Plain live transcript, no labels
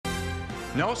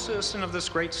No citizen of this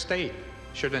great state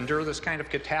should endure this kind of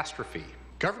catastrophe.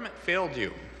 Government failed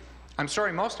you. I'm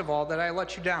sorry most of all that I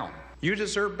let you down. You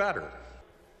deserve better.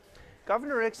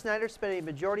 Governor Rick Snyder spent a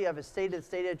majority of his State of the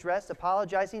State address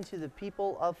apologizing to the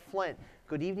people of Flint.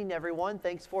 Good evening, everyone.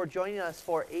 Thanks for joining us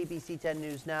for ABC 10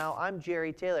 News Now. I'm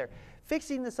Jerry Taylor.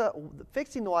 Fixing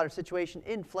the water situation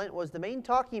in Flint was the main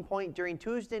talking point during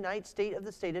Tuesday night's State of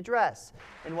the State address.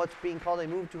 In what's being called a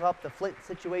move to help the Flint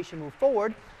situation move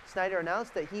forward, Snyder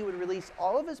announced that he would release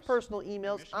all of his personal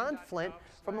emails on Flint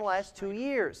from the last 2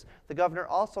 years. The governor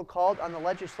also called on the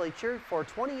legislature for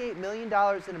 $28 million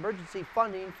in emergency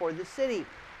funding for the city.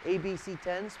 ABC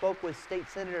 10 spoke with State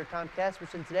Senator Tom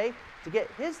Casperson today to get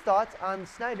his thoughts on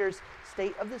Snyder's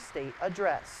State of the State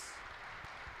address.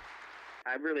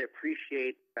 I really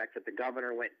appreciate the fact that the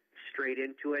governor went straight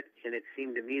into it, and it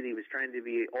seemed to me that he was trying to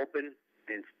be open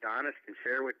and honest and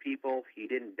fair with people. He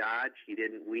didn't dodge, he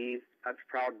didn't weave. I was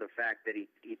proud of the fact that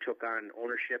he took on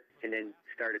ownership and then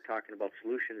started talking about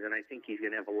solutions, and I think he's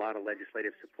going to have a lot of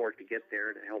legislative support to get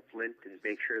there to help Flint and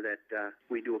make sure that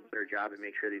we do a better job and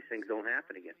make sure these things don't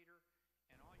happen again.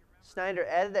 Snyder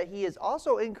added that he is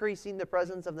also increasing the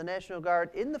presence of the National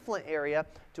Guard in the Flint area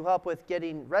to help with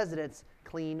getting residents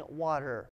clean water.